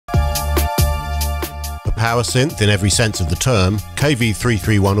power synth in every sense of the term,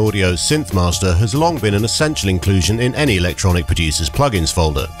 KV331 Audio's SynthMaster has long been an essential inclusion in any electronic producer's plugins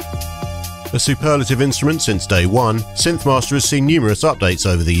folder. A superlative instrument since day one, SynthMaster has seen numerous updates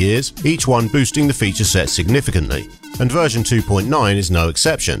over the years, each one boosting the feature set significantly. And version 2.9 is no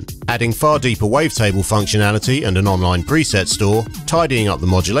exception, adding far deeper wavetable functionality and an online preset store, tidying up the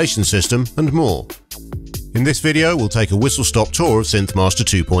modulation system, and more. In this video, we'll take a whistle-stop tour of SynthMaster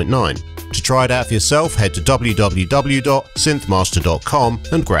 2.9. To try it out for yourself, head to www.synthmaster.com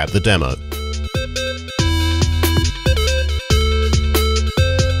and grab the demo.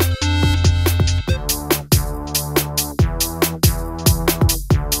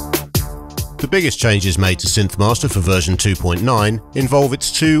 The biggest changes made to SynthMaster for version 2.9 involve its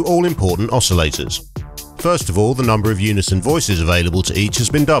two all-important oscillators. First of all, the number of unison voices available to each has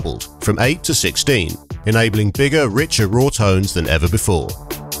been doubled, from 8 to 16, enabling bigger, richer raw tones than ever before.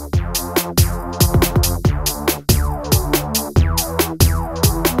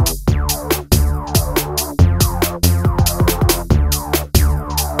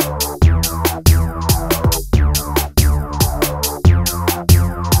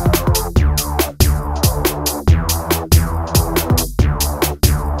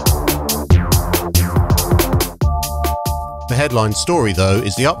 The headline story, though,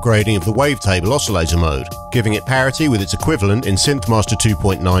 is the upgrading of the Wavetable oscillator mode, giving it parity with its equivalent in SynthMaster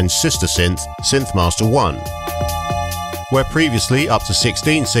 2.9's sister synth, SynthMaster 1. Where previously up to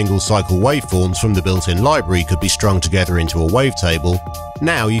 16 single-cycle waveforms from the built-in library could be strung together into a wavetable,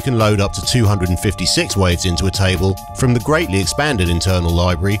 now you can load up to 256 waves into a table from the greatly expanded internal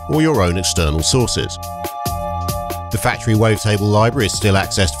library or your own external sources. The factory Wavetable library is still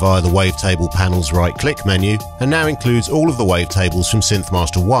accessed via the Wavetable panel's right-click menu and now includes all of the wavetables from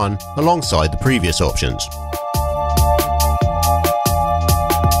SynthMaster 1 alongside the previous options.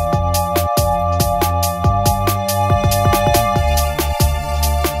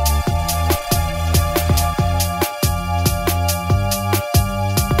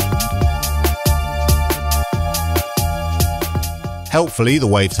 Helpfully, the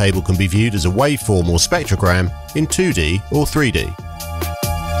wavetable can be viewed as a waveform or spectrogram in 2D or 3D.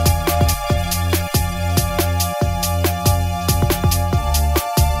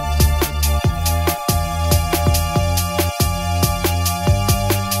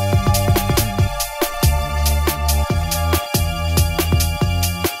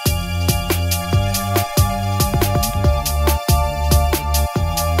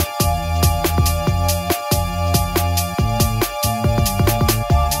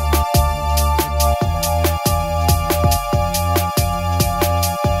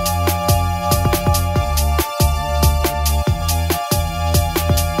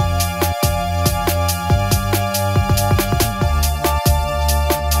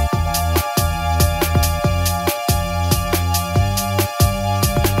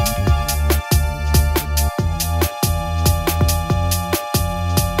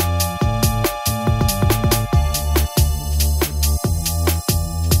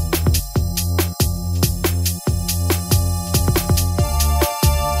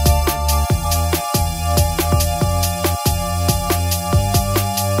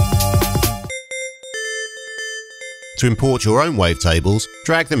 To import your own wavetables,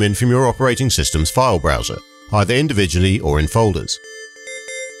 drag them in from your operating system's file browser, either individually or in folders.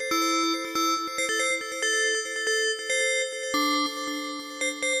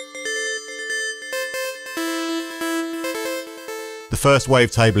 The first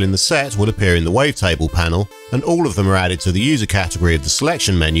wavetable in the set will appear in the Wavetable panel, and all of them are added to the user category of the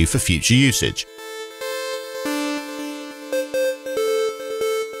selection menu for future usage.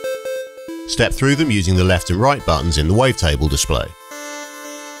 Step through them using the left and right buttons in the Wavetable display.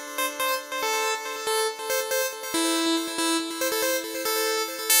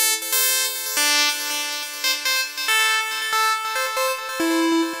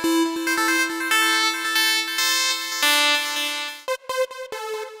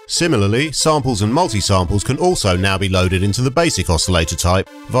 Similarly, samples and multi-samples can also now be loaded into the basic oscillator type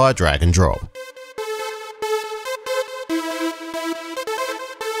via drag and drop.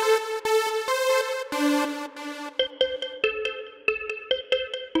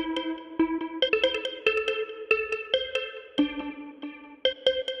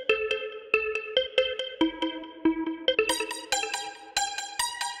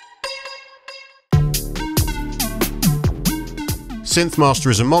 SynthMaster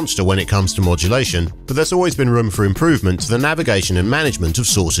is a monster when it comes to modulation, but there's always been room for improvement to the navigation and management of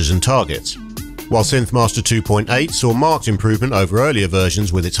sources and targets. While SynthMaster 2.8 saw marked improvement over earlier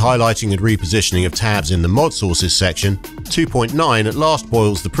versions with its highlighting and repositioning of tabs in the mod sources section, 2.9 at last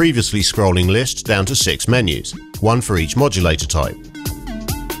boils the previously scrolling list down to 6 menus, one for each modulator type.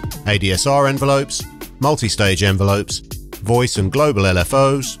 ADSR envelopes, multi-stage envelopes, voice and global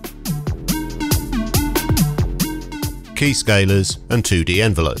LFOs, key scalers and 2D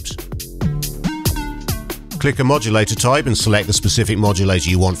envelopes. Click a modulator type and select the specific modulator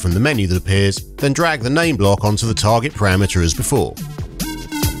you want from the menu that appears, then drag the name block onto the target parameter as before.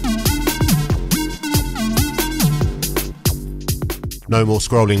 No more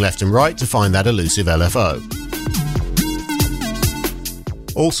scrolling left and right to find that elusive LFO.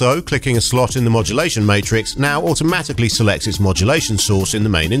 Also, clicking a slot in the modulation matrix now automatically selects its modulation source in the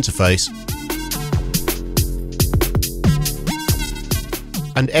main interface,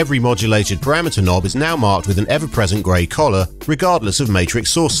 and every modulated parameter knob is now marked with an ever-present grey collar, regardless of matrix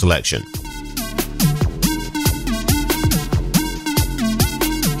source selection.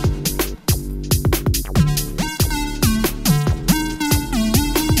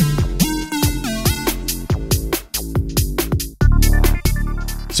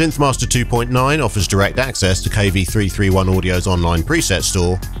 SynthMaster 2.9 offers direct access to KV331 Audio's online preset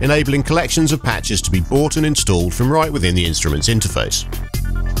store, enabling collections of patches to be bought and installed from right within the instrument's interface.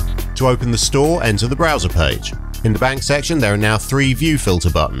 To open the store, enter the browser page. In the bank section, there are now 3 view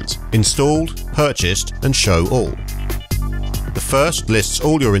filter buttons: Installed, Purchased, and Show All. The first lists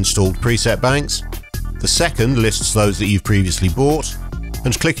all your installed preset banks, the second lists those that you've previously bought,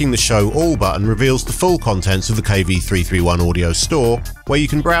 and clicking the Show All button reveals the full contents of the KV331 Audio store, where you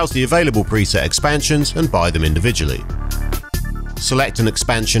can browse the available preset expansions and buy them individually. Select an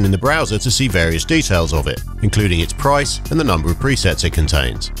expansion in the browser to see various details of it, including its price and the number of presets it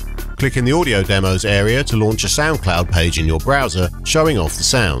contains. Click in the Audio Demos area to launch a SoundCloud page in your browser, showing off the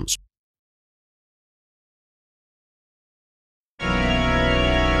sounds.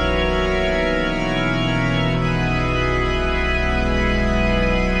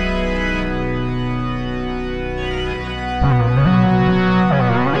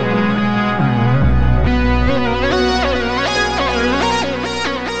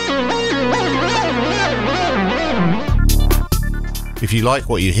 If you like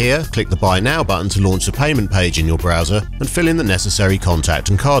what you hear, click the Buy Now button to launch the payment page in your browser and fill in the necessary contact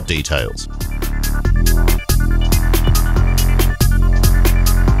and card details.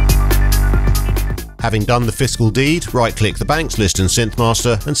 Having done the fiscal deed, right-click the banks list in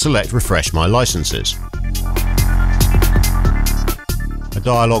SynthMaster and select Refresh My Licenses. A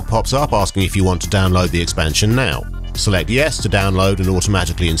dialog pops up asking if you want to download the expansion now. Select Yes to download and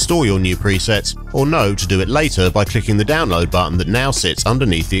automatically install your new presets, or No to do it later by clicking the download button that now sits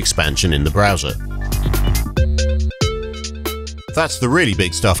underneath the expansion in the browser. That's the really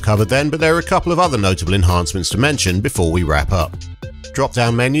big stuff covered then, but there are a couple of other notable enhancements to mention before we wrap up.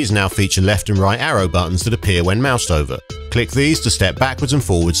 Drop-down menus now feature left and right arrow buttons that appear when moused over. Click these to step backwards and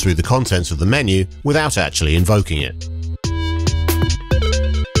forwards through the contents of the menu without actually invoking it.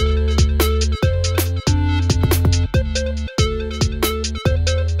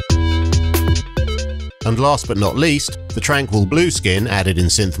 And last but not least, the Tranquil Blue skin added in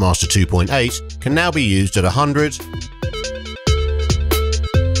SynthMaster 2.8 can now be used at 100,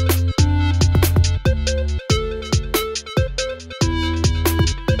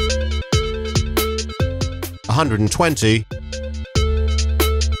 120,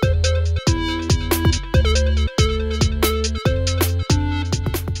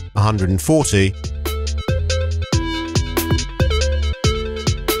 140,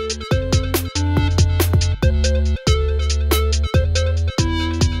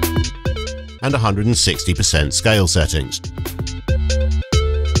 and 160% scale settings.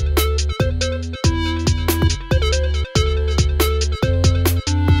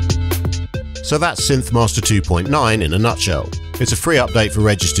 So that's SynthMaster 2.9 in a nutshell. It's a free update for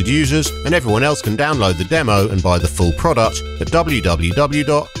registered users, and everyone else can download the demo and buy the full product at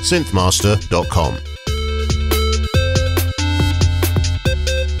www.synthmaster.com.